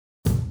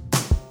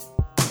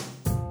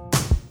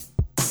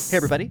Hey,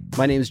 everybody.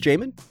 My name is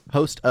Jamin,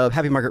 host of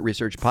Happy Market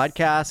Research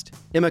podcast.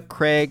 Emma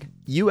Craig,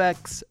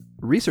 UX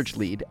research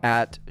lead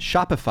at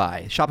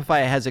Shopify.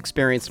 Shopify has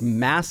experienced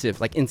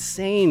massive,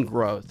 insane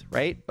growth,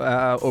 right?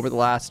 Over the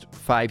last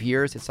 5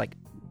 years. It's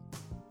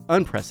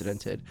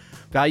unprecedented.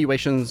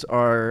 Valuations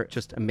are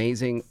just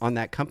amazing on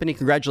that company.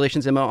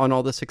 Congratulations, Emma, on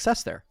all the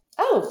success there.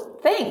 Oh,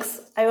 thanks.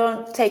 I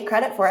won't take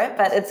credit for it,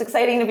 but it's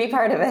exciting to be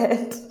part of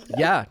it.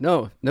 Yeah,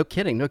 no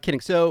kidding.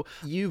 So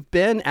you've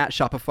been at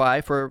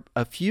Shopify for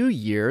a few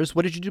years.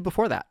 What did you do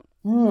before that?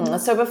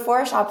 So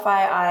before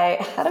Shopify, I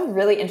had a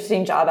really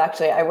interesting job,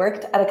 actually. I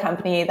worked at a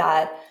company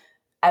that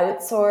other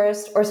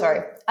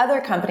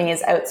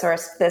companies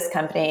outsourced this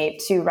company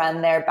to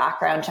run their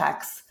background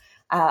checks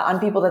on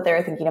people that they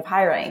were thinking of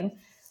hiring.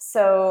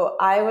 So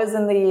I was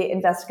in the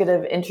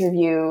investigative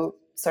interview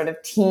sort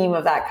of team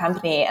of that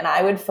company, and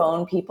I would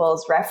phone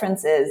people's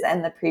references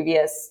and the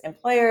previous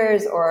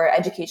employers or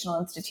educational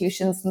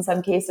institutions in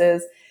some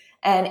cases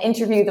and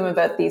interview them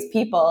about these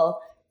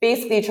people,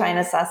 basically trying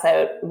to suss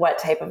out what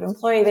type of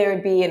employee they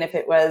would be and if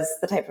it was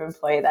the type of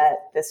employee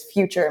that this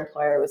future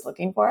employer was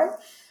looking for.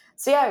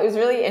 So yeah, it was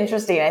really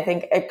interesting. I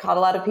think it caught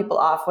a lot of people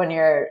off when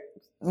you're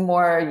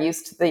more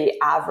used to the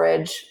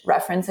average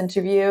reference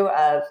interview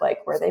of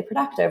were they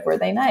productive? Were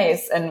they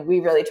nice? And we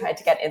really tried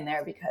to get in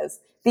there because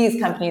these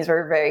companies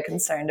were very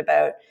concerned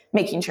about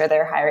making sure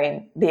they're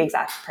hiring the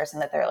exact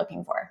person that they're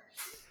looking for.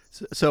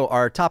 So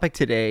our topic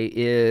today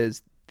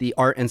is the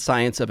art and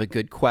science of a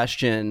good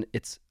question.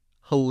 It's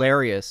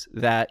hilarious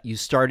that you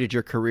started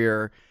your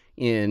career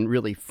in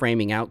really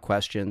framing out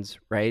questions,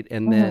 right?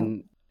 And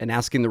then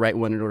asking the right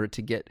one in order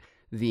to get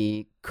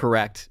the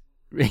correct,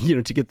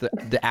 to get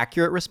the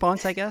accurate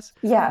response, I guess.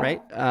 Yeah.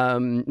 Right?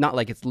 Not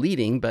like it's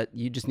leading, but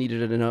you just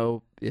needed to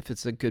know if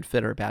it's a good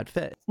fit or a bad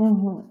fit.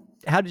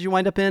 How did you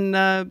wind up in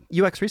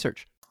UX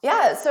research?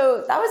 Yeah,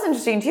 so that was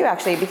interesting too,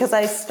 actually, because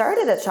I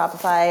started at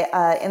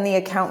Shopify in the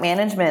account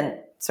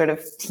management sort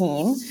of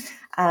team.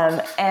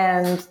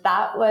 And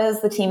that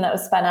was the team that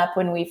was spun up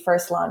when we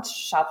first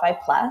launched Shopify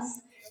Plus.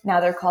 Now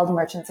they're called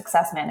Merchant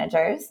Success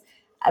Managers.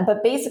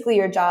 But basically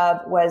your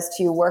job was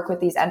to work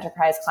with these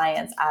enterprise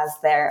clients as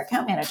their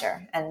account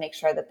manager and make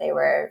sure that they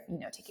were,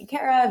 taken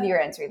care of,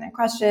 you're answering their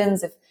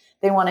questions. If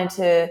they wanted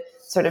to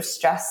sort of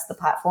stress the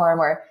platform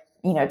or,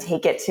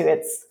 take it to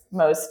its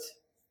most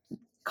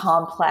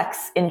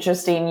complex,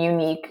 interesting,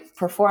 unique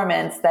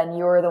performance, then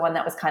you're the one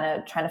that was kind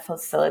of trying to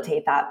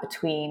facilitate that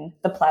between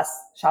the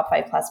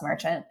Shopify Plus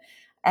merchant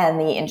and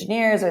the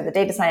engineers or the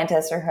data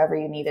scientists or whoever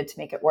you needed to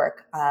make it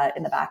work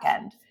in the back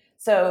end.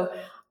 So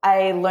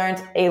I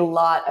learned a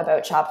lot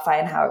about Shopify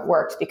and how it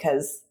worked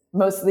because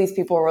most of these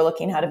people were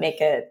looking how to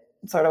make it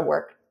sort of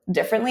work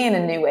differently and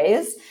in new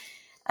ways.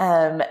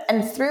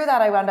 And through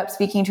that, I wound up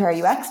speaking to our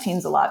UX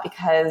teams a lot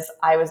because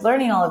I was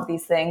learning all of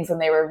these things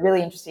and they were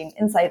really interesting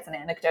insights and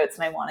anecdotes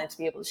and I wanted to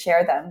be able to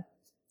share them.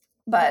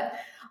 But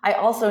I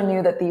also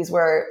knew that these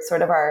were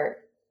sort of our,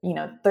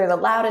 they're the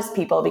loudest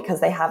people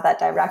because they have that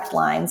direct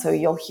line. So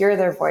you'll hear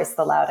their voice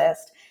the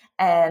loudest.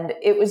 And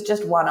it was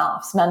just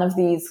one-offs. None of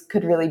these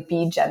could really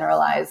be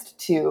generalized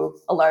to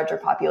a larger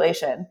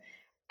population.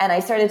 And I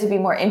started to be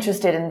more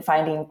interested in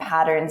finding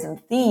patterns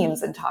and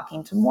themes and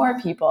talking to more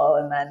people.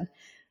 And then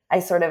I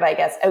sort of,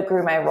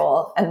 outgrew my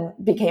role and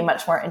became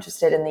much more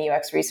interested in the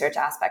UX research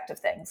aspect of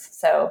things.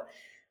 So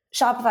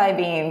Shopify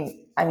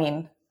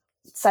being,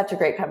 such a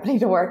great company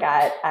to work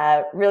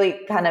at, really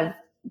kind of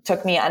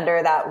took me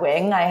under that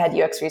wing. I had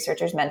UX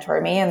researchers mentor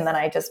me, and then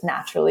I just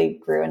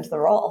naturally grew into the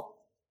role.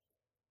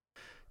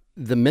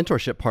 The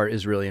mentorship part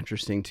is really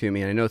interesting to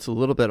me. And I know it's a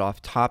little bit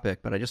off topic,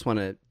 but I just want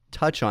to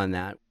touch on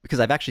that because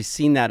I've actually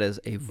seen that as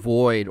a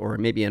void or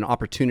maybe an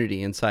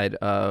opportunity inside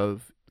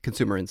of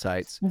Consumer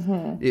Insights.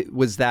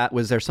 Was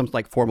there some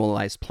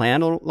formalized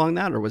plan along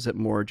that, or was it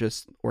more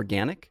just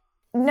organic?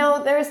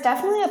 No, there's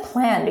definitely a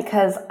plan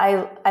because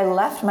I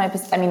left my,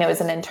 it was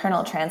an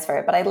internal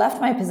transfer, but I left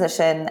my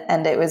position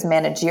and it was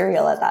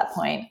managerial at that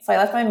point. So I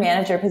left my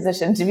manager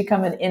position to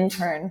become an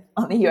intern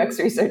on the UX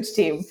research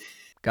team.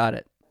 Got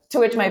it. To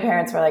which my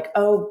parents were like,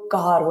 oh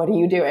God, what are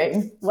you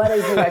doing? What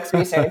is UX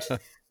research?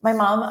 My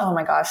mom, oh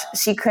my gosh,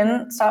 she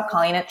couldn't stop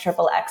calling it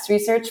XXX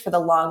research for the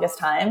longest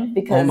time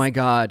because oh my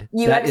God,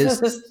 that is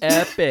just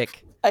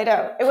epic. I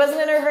know. It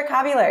wasn't in her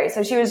vocabulary.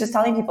 So she was just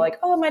telling people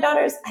oh, my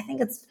daughter's, I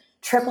think it's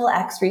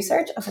XXX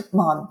research. I was like,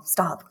 Mom,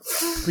 stop.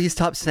 Please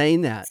stop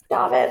saying that.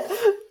 Stop it.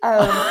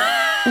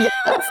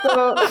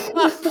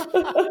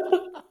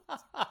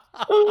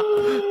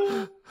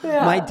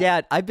 Yeah. My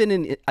dad, I've been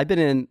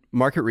in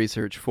market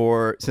research since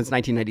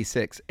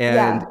 1996,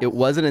 and it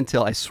wasn't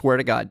until, I swear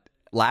to God,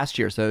 last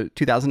year, so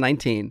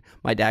 2019,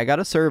 my dad got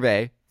a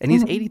survey, and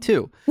he's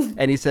 82,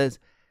 and he says,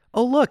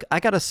 "Oh look,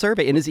 I got a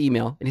survey," in his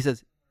email, and he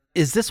says,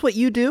 "Is this what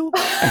you do?"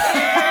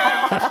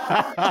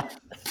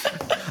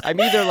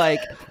 I'm either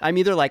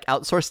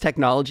outsourced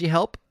technology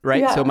help,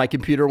 right? Yeah. So my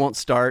computer won't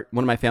start,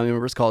 one of my family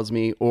members calls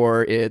me,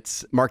 or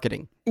it's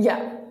marketing.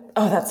 Yeah.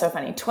 Oh, that's so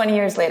funny. 20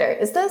 years later.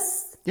 Is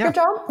this Yeah. Good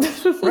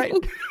job. Right.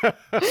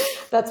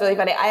 That's really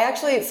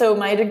funny. So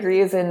my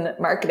degree is in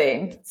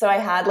marketing. So I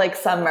had like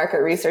some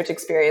market research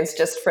experience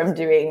just from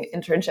doing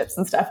internships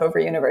and stuff over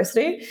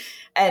university.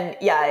 And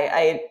yeah,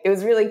 it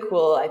was really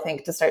cool, I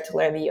think, to start to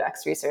learn the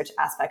UX research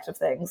aspect of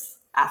things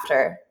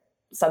after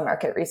some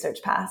market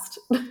research passed.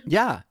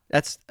 Yeah,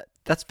 that's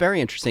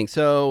very interesting.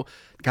 So,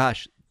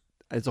 gosh,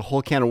 there's a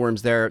whole can of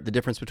worms there. The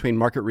difference between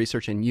market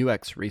research and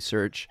UX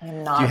research. Do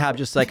you have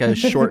just like a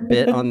short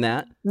bit on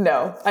that?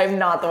 No, I'm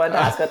not the one to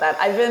ask about that.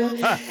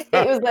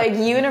 It was like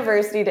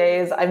university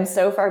days. I'm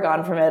so far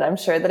gone from it. I'm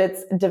sure that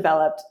it's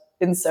developed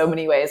in so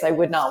many ways. I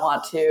would not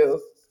want to.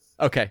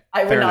 Okay.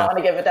 I would not want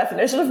to give a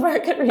definition of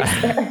market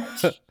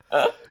research.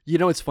 You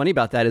know, what's funny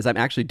about that is I'm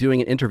actually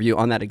doing an interview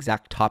on that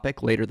exact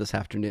topic later this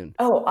afternoon.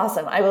 Oh,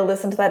 awesome. I will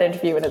listen to that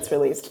interview when it's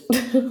released.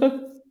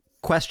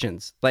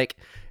 Questions. Like,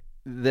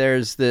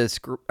 there's this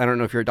group, I don't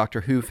know if you're a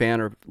Doctor Who fan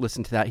or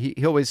listen to that.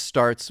 He always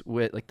starts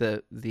with like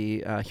the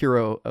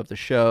hero of the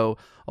show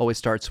always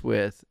starts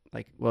with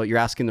like, well, you're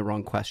asking the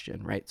wrong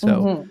question, right?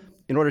 So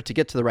in order to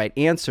get to the right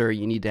answer,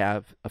 you need to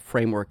have a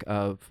framework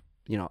of,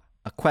 you know,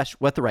 a question,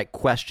 what the right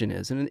question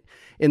is. And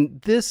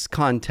in this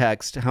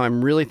context, how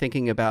I'm really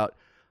thinking about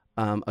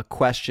a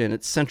question,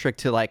 it's centric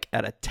to like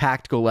at a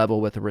tactical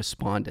level with a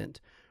respondent,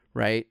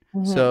 right?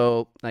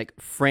 So like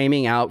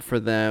framing out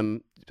for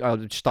them,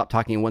 I'll stop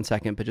talking in 1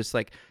 second, but just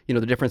like, you know,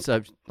 the difference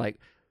of like,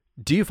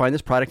 do you find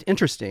this product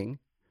interesting,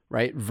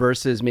 right?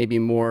 Versus maybe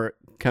more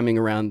coming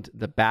around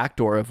the back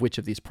door of which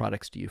of these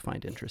products do you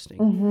find interesting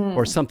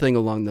or something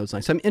along those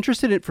lines. So I'm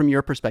interested in, from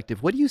your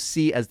perspective, what do you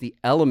see as the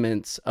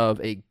elements of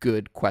a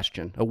good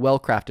question, a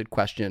well-crafted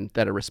question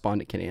that a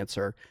respondent can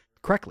answer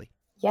correctly?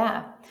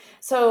 Yeah.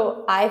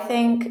 So I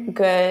think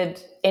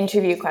good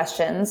interview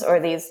questions,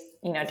 or these,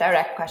 you know,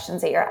 direct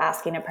questions that you're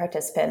asking a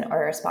participant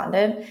or a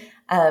respondent,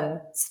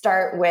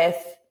 start with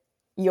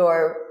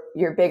your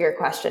bigger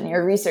question,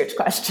 your research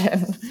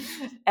question.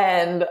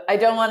 And I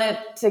don't want it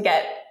to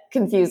get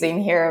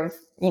confusing here of,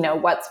 you know,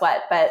 what's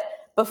what, but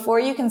before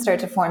you can start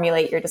to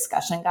formulate your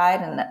discussion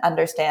guide and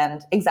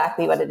understand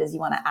exactly what it is you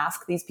want to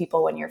ask these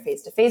people when you're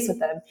face to face with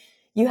them,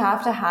 you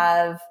have to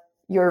have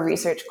your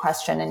research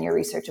question and your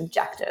research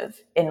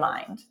objective in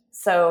mind.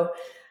 So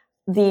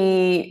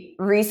the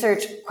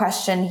research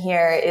question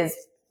here is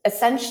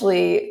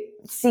essentially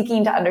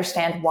seeking to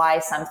understand why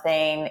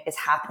something is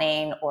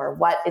happening or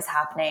what is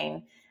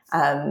happening.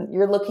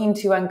 You're looking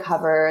to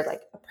uncover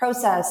like a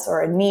process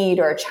or a need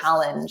or a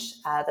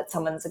challenge that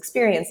someone's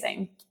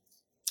experiencing.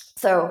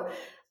 So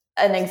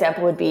an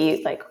example would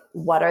be like,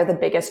 what are the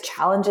biggest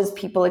challenges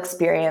people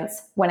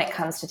experience when it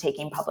comes to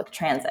taking public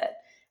transit?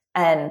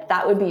 And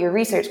that would be your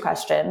research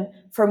question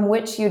from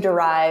which you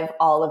derive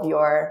all of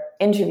your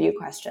interview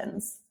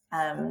questions.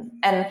 And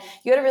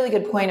you had a really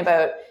good point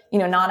about, you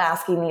know, not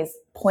asking these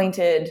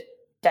pointed,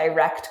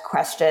 direct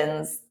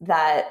questions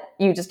that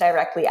you just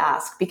directly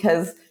ask,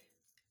 because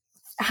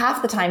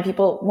half the time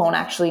people won't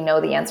actually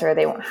know the answer, or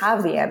they won't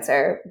have the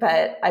answer.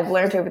 But I've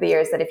learned over the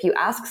years that if you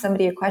ask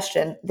somebody a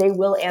question, they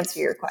will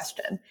answer your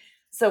question.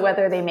 So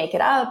whether they make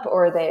it up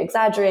or they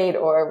exaggerate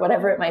or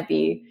whatever it might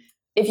be,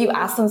 if you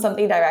ask them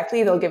something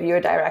directly, they'll give you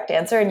a direct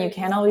answer, and you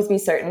can't always be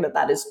certain that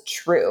that is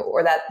true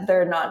or that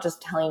they're not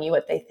just telling you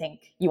what they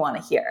think you want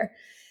to hear.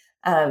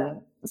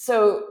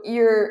 So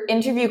your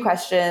interview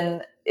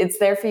question, it's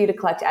there for you to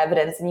collect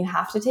evidence, and you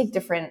have to take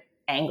different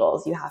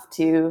angles. You have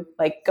to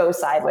like go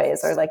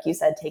sideways, or like you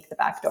said, take the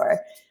back door.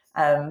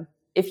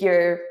 If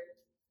your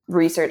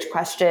research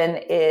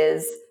question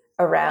is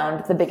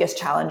around the biggest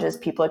challenges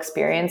people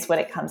experience when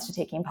it comes to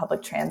taking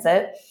public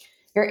transit,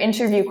 your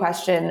interview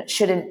question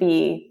shouldn't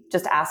be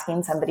just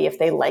asking somebody if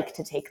they like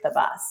to take the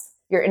bus.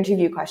 Your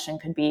interview question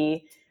could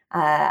be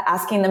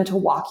asking them to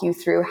walk you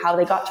through how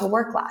they got to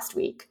work last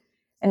week,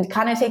 and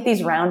kind of take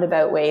these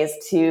roundabout ways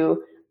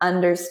to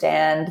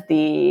understand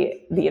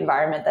the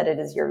environment that it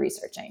is you're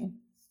researching.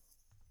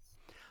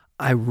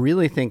 I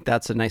really think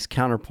that's a nice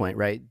counterpoint,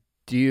 right?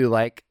 Do you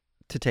like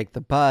to take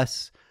the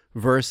bus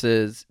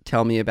versus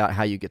tell me about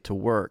how you get to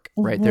work,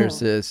 right? There's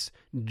this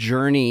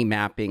journey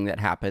mapping that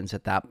happens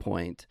at that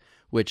point,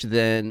 which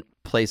then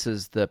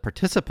places the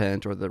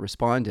participant or the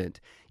respondent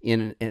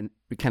in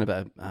kind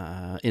of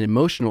an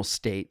emotional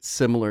state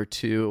similar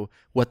to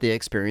what they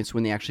experienced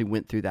when they actually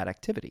went through that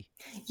activity.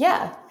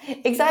 Yeah,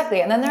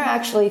 exactly. And then they're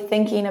actually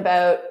thinking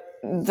about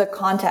the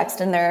context,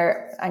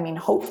 and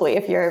hopefully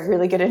if you're a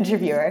really good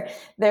interviewer,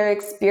 they're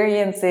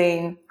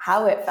experiencing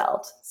how it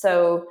felt.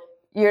 So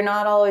you're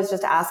not always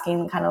just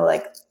asking kind of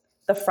like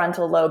the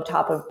frontal lobe,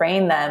 top of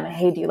brain them,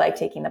 hey, do you like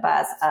taking the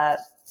bus?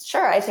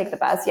 Sure, I take the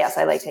bus. Yes,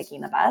 I like taking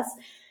the bus.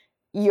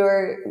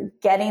 You're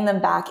getting them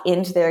back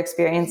into their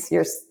experience.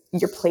 You're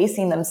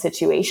placing them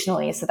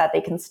situationally so that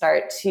they can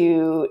start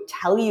to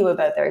tell you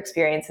about their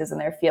experiences and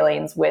their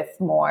feelings with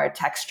more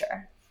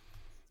texture.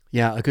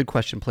 Yeah, a good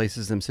question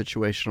places them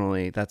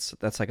situationally.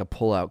 That's like a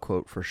pull-out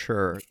quote for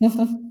sure.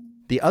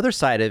 The other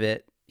side of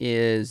it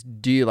is,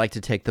 do you like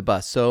to take the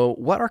bus? So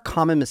what are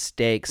common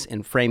mistakes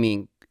in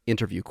framing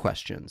interview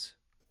questions?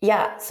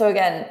 Yeah, so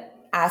again,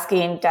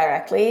 asking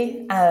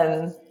directly.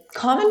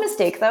 Common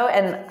mistake though,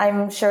 and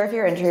I'm sure if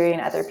you're interviewing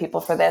other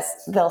people for this,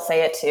 they'll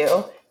say it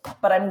too,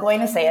 but I'm going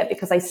to say it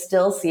because I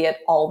still see it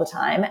all the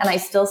time. And I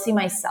still see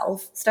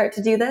myself start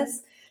to do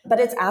this, but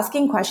it's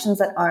asking questions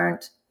that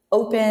aren't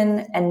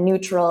open and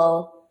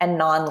neutral and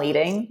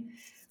non-leading,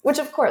 which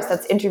of course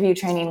that's interview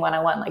training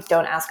 101. Like,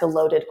 don't ask a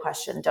loaded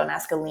question. Don't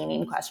ask a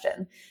leaning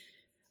question.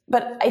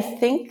 But I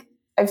think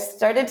I've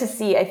started to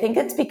see, I think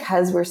it's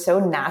because we're so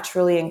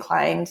naturally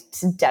inclined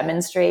to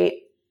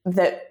demonstrate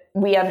that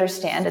we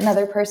understand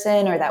another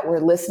person, or that we're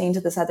listening to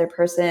this other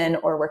person,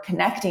 or we're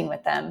connecting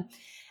with them.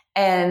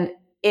 And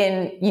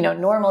in,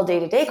 normal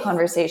day-to-day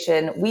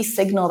conversation, we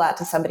signal that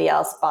to somebody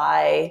else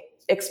by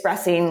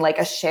expressing like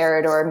a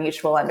shared or a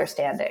mutual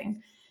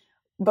understanding.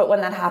 But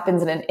when that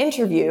happens in an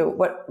interview,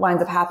 what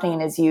winds up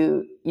happening is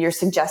you're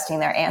suggesting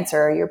their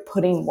answer, or you're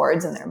putting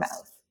words in their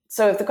mouth.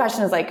 So if the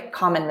question is like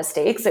common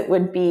mistakes, it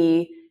would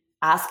be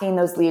asking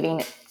those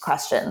leading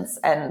questions.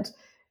 And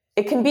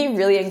it can be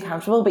really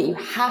uncomfortable, but you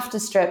have to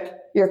strip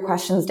your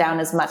questions down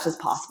as much as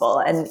possible.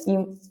 And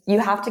you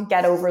have to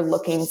get over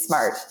looking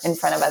smart in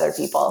front of other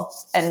people,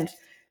 and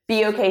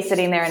be okay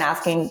sitting there and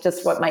asking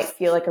just what might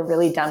feel like a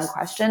really dumb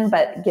question,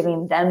 but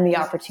giving them the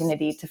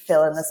opportunity to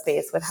fill in the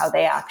space with how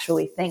they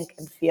actually think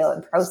and feel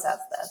and process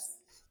this.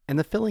 And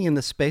the filling in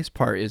the space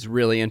part is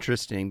really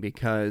interesting,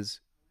 because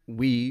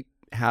we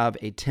have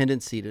a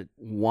tendency to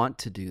want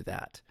to do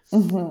that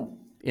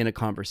in a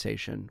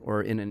conversation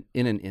or in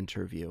an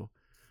interview.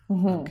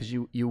 Because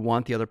you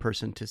want the other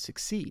person to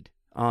succeed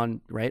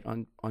on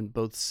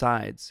both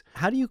sides.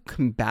 How do you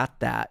combat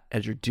that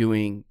as you're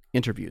doing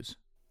interviews?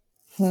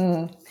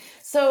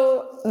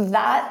 So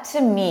that,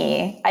 to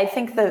me, I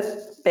think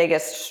the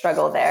biggest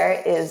struggle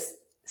there is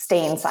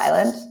staying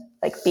silent,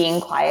 like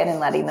being quiet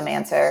and letting them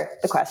answer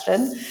the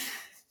question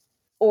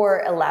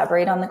or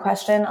elaborate on the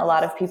question. A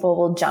lot of people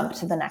will jump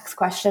to the next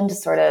question to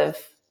sort of,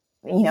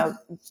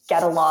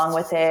 get along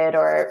with it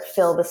or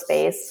fill the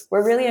space.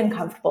 We're really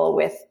uncomfortable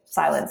with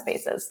silent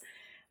spaces.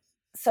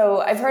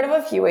 So I've heard of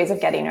a few ways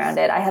of getting around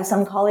it. I have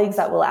some colleagues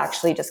that will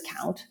actually just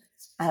count.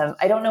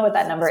 I don't know what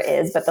that number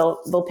is, but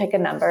they'll pick a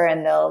number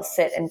and they'll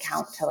sit and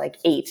count to like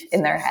 8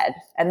 in their head,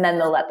 and then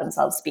they'll let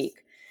themselves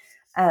speak.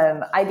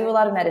 I do a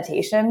lot of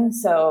meditation.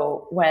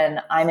 So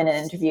when I'm in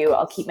an interview,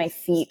 I'll keep my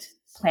feet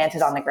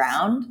planted on the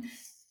ground.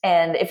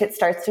 And if it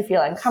starts to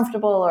feel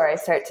uncomfortable, or I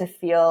start to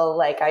feel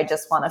like I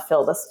just want to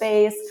fill the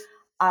space,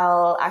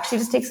 I'll actually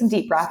just take some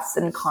deep breaths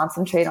and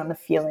concentrate on the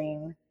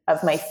feeling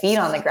of my feet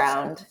on the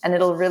ground. And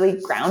it'll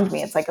really ground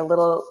me. It's like a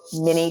little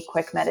mini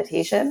quick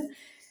meditation.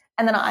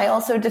 And then I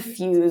also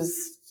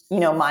diffuse,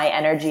 my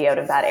energy out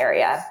of that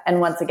area.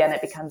 And once again,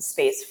 it becomes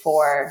space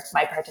for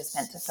my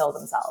participant to fill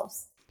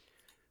themselves.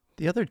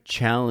 The other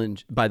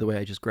challenge, by the way,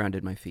 I just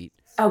grounded my feet.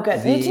 Oh,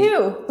 good. Me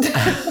too.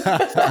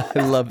 I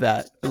love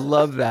that.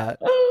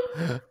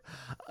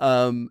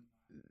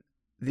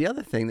 The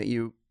other thing that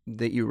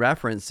you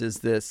reference is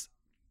this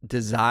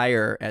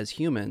desire as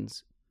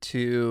humans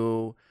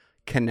to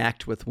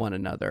connect with one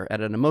another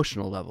at an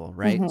emotional level,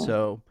 right?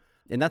 So,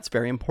 and that's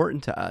very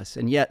important to us.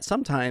 And yet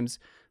sometimes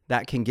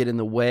that can get in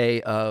the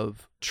way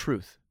of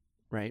truth,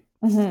 right?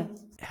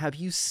 Have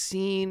you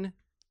seen,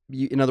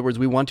 in other words,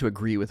 we want to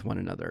agree with one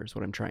another is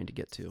what I'm trying to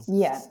get to.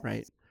 Yeah.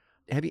 Right.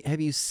 Have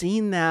you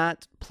seen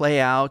that play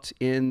out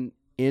in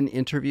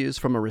interviews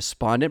from a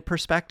respondent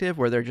perspective,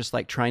 where they're just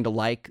like trying to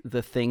like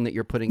the thing that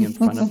you're putting in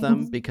front of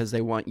them because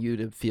they want you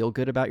to feel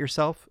good about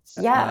yourself?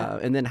 Yeah.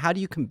 And then how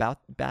do you combat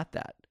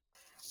that?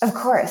 Of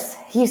course.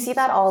 You see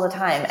that all the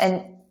time.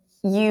 And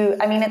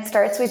it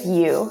starts with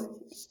you,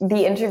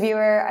 the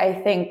interviewer. I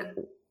think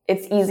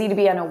it's easy to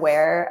be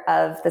unaware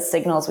of the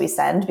signals we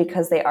send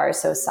because they are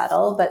so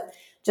subtle, but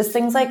just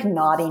things like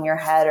nodding your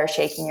head or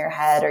shaking your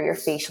head or your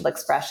facial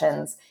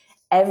expressions,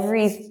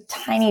 every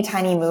tiny,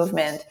 tiny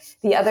movement,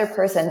 the other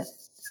person,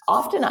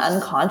 often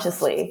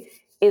unconsciously,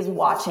 is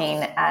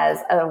watching as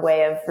a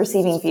way of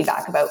receiving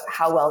feedback about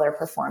how well they're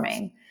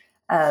performing.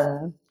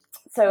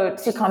 So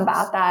to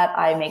combat that,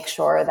 I make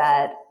sure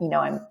that,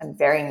 I'm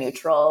very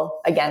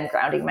neutral. Again,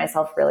 grounding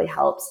myself really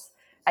helps.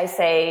 I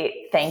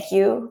say thank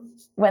you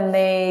when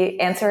they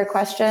answer a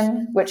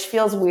question, which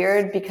feels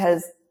weird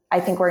because I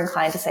think we're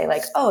inclined to say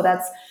like, oh,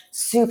 that's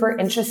super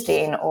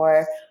interesting,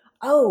 or,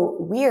 oh,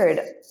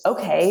 weird.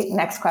 Okay,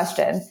 next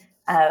question.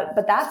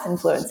 But that's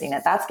influencing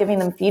it. That's giving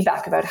them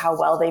feedback about how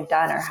well they've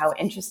done or how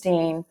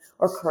interesting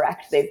or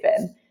correct they've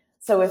been.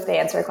 So if they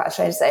answer a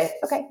question, I just say,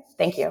 okay,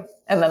 thank you.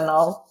 And then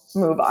they'll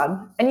move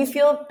on. And you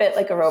feel a bit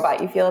like a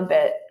robot. You feel a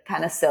bit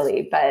kind of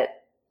silly,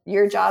 but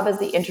your job as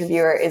the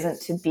interviewer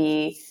isn't to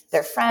be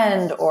their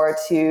friend or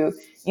to,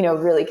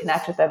 really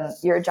connect with them.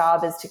 Your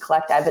job is to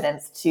collect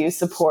evidence to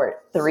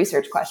support the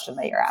research question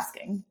that you're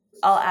asking.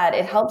 I'll add,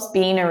 it helps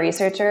being a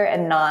researcher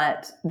and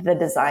not the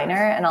designer.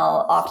 And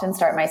I'll often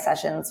start my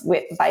sessions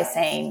by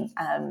saying,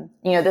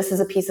 this is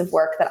a piece of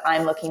work that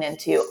I'm looking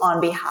into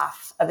on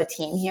behalf of a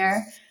team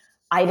here.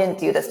 I didn't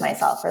do this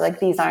myself, or like,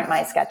 these aren't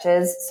my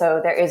sketches. So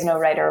there is no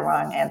right or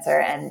wrong answer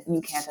and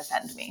you can't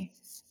offend me.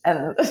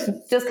 And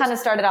just kind of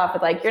started off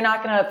with like, you're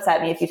not going to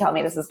upset me if you tell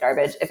me this is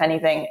garbage. If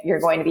anything,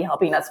 you're going to be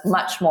helping us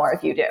much more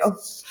if you do.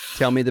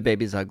 Tell me the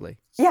baby's ugly.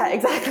 Yeah,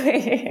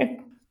 exactly.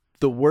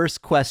 The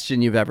worst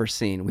question you've ever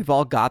seen. We've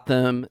all got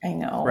them. I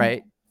know.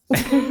 Right?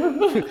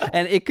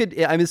 And it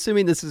could, I'm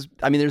assuming this is,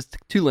 I mean, there's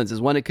two lenses.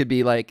 One, it could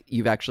be like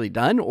you've actually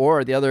done,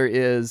 or the other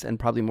is, and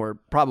probably more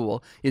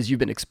probable, is you've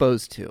been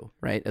exposed to,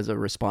 right, as a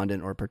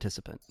respondent or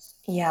participant.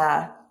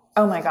 Yeah.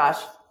 Oh my gosh.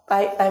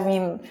 I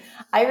mean,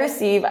 I'd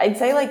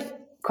say like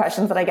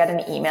questions that I get in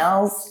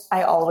emails,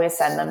 I always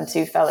send them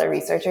to fellow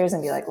researchers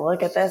and be like,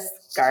 look at this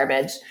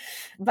garbage.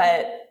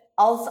 But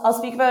I'll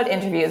speak about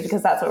interviews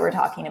because that's what we're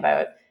talking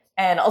about.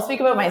 And I'll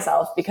speak about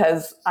myself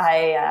because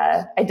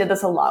I did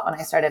this a lot when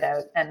I started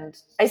out. And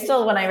I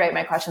still, when I write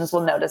my questions,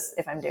 will notice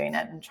if I'm doing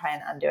it and try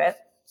and undo it.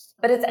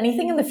 But it's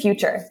anything in the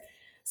future.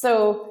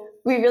 So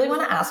we really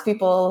want to ask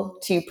people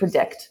to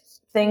predict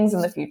things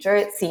in the future.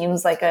 It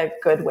seems like a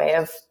good way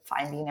of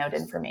finding out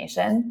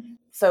information.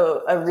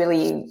 So a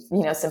really,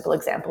 simple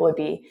example would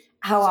be,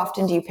 how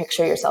often do you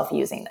picture yourself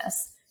using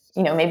this?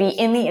 Maybe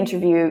in the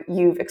interview,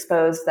 you've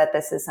exposed that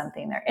this is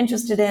something they're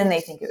interested in.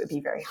 They think it would be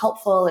very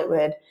helpful. It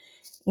would,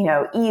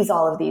 ease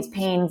all of these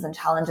pains and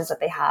challenges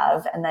that they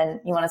have. And then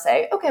you want to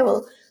say, okay,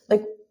 well,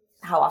 like,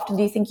 how often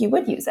do you think you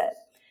would use it?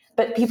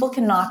 But people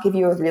cannot give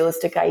you a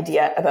realistic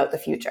idea about the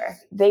future.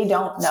 They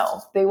don't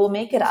know. They will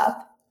make it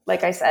up.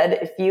 Like I said,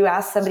 if you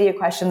ask somebody a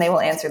question, they will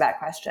answer that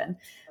question.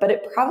 But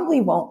it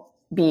probably won't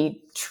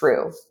be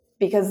true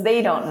because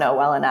they don't know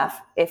well enough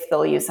if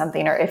they'll use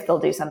something or if they'll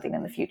do something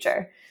in the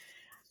future.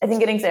 I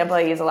think an example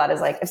I use a lot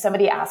is like, if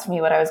somebody asked me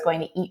what I was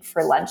going to eat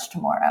for lunch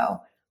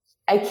tomorrow,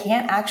 I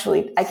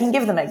can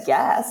give them a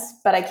guess,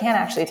 but I can't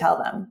actually tell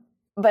them.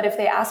 But if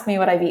they ask me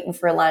what I've eaten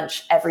for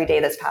lunch every day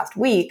this past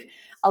week,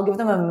 I'll give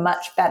them a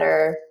much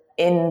better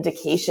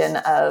indication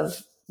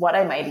of what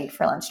I might eat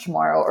for lunch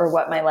tomorrow or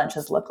what my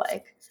lunches look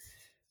like.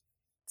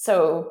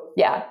 So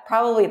yeah,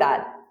 probably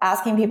that.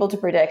 Asking people to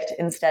predict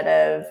instead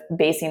of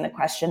basing the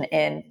question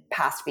in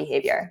past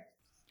behavior.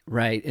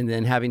 Right. And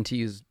then having to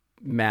use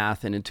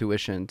math and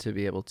intuition to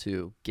be able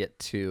to get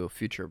to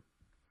future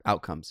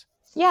outcomes.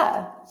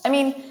 Yeah. I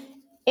mean,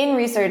 in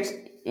research,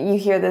 you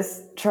hear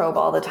this trope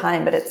all the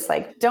time, but it's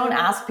like, don't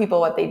ask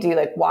people what they do.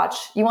 Like watch,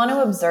 you want to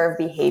observe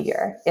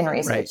behavior in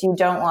research. Right. You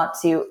don't want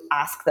to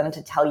ask them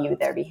to tell you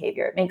their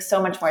behavior. It makes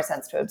so much more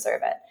sense to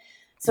observe it.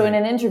 So in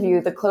an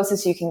interview, the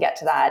closest you can get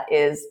to that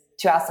is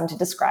to ask them to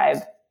describe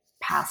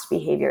past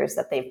behaviors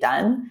that they've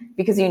done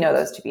because you know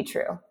those to be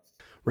true.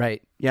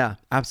 Right. Yeah,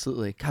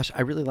 absolutely. Gosh,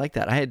 I really like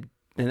that. And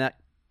that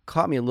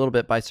caught me a little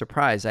bit by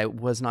surprise. I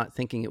was not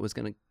thinking it was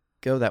going to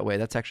go that way.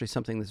 That's actually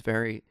something that's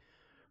very,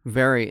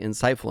 very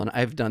insightful. And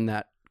I've done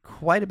that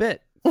quite a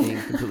bit,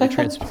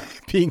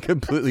 being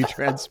completely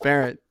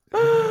transparent.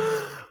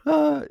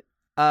 My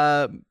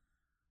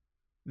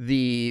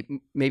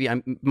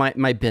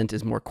bent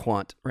is more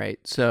quant, right?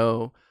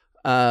 So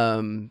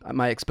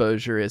my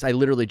exposure is, I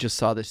literally just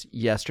saw this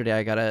yesterday.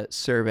 I got a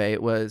survey.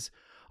 It was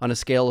on a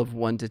scale of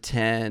 1 to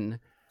 10.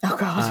 Oh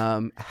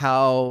God.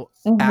 How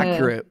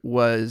accurate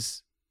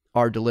was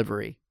our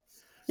delivery?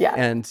 Yeah.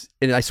 And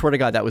I swear to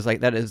God,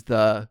 that is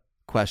the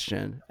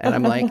question. And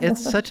I'm like,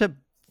 it's such a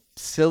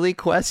silly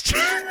question.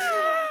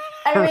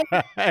 I mean,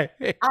 right.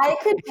 I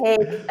could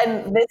take,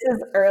 and this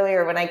is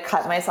earlier when I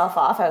cut myself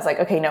off, I was like,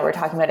 okay, no, we're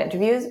talking about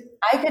interviews.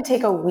 I could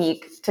take a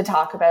week to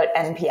talk about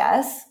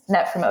NPS,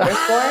 Net Promoter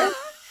Score.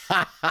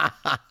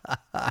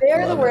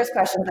 They're the worst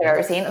questions I've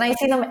ever seen. And I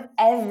see them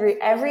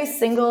every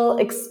single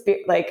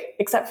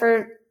except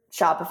for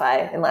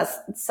Shopify, unless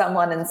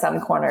someone in some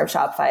corner of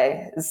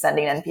Shopify is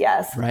sending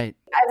NPS. Right.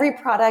 Every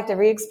product,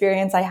 every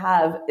experience I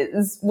have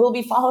will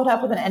be followed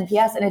up with an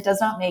NPS, and it does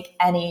not make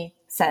any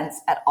sense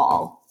at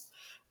all.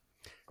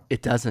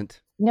 It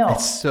doesn't. No.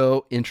 It's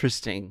so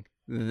interesting.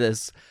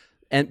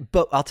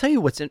 But I'll tell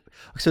you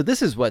so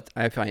this is what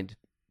I find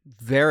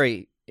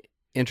very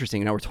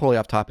interesting. Now we're totally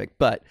off topic,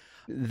 but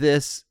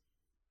this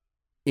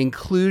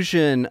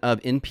inclusion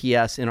of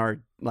NPS in our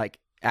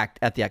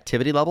at the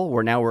activity level,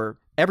 where now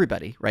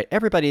everybody, right?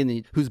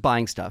 Everybody who's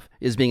buying stuff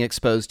is being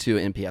exposed to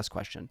an NPS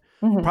question,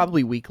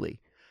 probably weekly.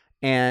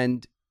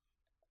 And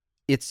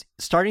it's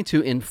starting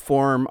to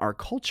inform our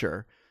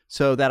culture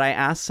so that I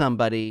asked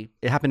somebody,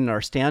 it happened in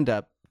our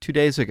stand-up 2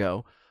 days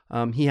ago.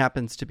 He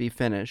happens to be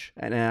Finnish.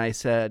 And I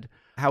said,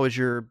 how was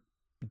your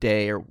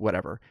day or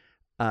whatever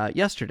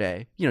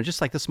yesterday?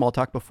 Just like the small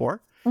talk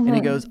before. And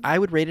he goes, I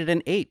would rate it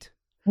an 8.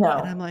 No.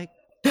 And I'm like,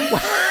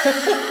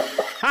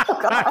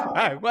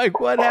 like,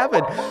 what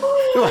happened?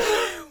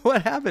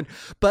 What happened?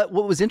 But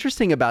what was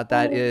interesting about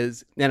that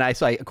is,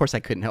 of course I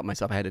couldn't help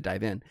myself. I had to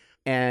dive in.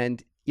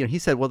 And, he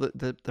said, well,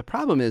 the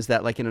problem is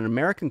that like in an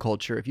American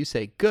culture, if you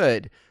say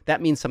good,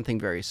 that means something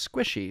very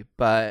squishy.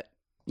 But,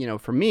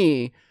 for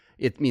me,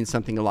 it means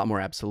something a lot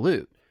more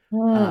absolute.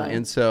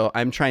 And so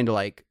I'm trying to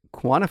like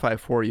quantify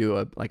for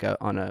you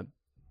on a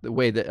the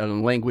way that a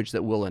language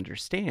that we'll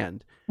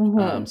understand,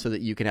 so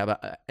that you can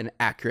have an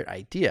accurate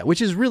idea,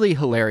 which is really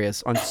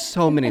hilarious on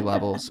so many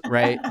levels,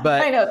 right?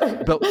 But I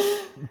know.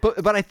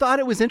 but I thought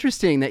it was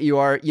interesting that you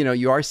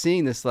are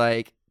seeing this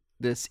like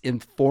this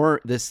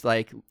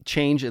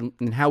change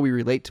in how we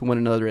relate to one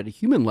another at a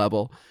human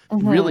level,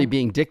 really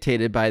being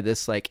dictated by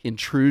this like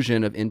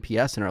intrusion of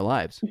NPS in our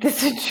lives.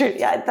 This is true.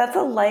 Yeah, that's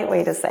a light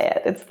way to say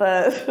it. It's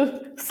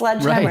the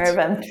sledgehammer of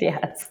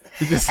NPS.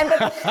 And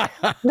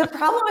the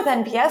problem with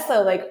NPS,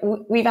 though, like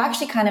we've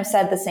actually kind of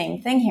said the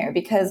same thing here,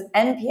 because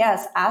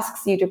NPS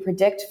asks you to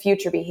predict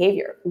future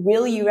behavior.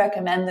 Will you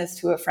recommend this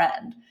to a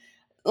friend?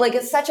 Like,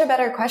 it's such a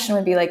better question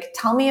would be like,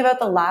 tell me about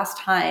the last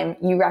time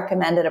you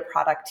recommended a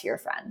product to your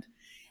friend.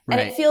 And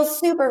it feels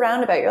super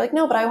roundabout. You're like,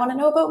 no, but I want to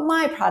know about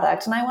my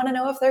product, and I want to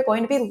know if they're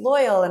going to be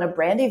loyal and a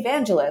brand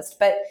evangelist,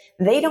 but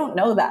they don't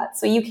know that.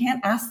 So you can't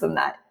ask them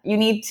that. You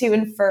need to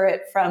infer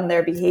it from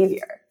their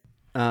behavior.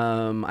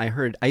 I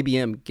heard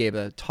IBM gave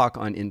a talk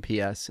on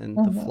NPS and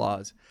the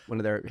flaws, one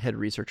of their head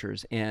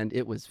researchers, and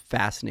it was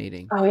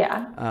fascinating. Oh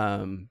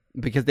yeah.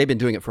 Because they've been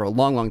doing it for a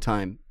long, long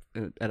time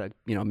at a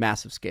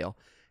massive scale.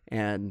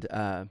 And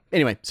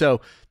anyway,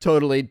 so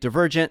totally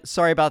divergent.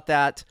 Sorry about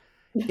that.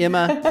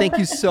 Emma, thank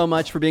you so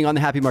much for being on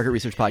the Happy Market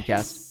Research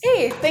Podcast.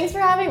 Hey, thanks for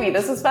having me.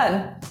 This was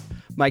fun.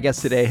 My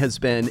guest today has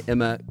been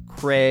Emma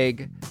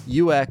Craig,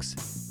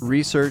 UX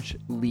Research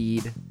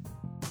Lead,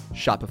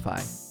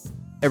 Shopify.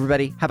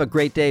 Everybody, have a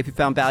great day. If you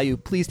found value,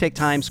 please take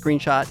time,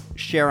 screenshot,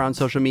 share on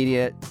social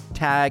media,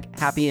 tag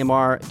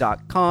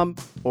happymr.com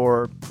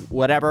or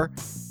whatever.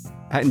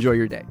 Enjoy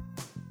your day.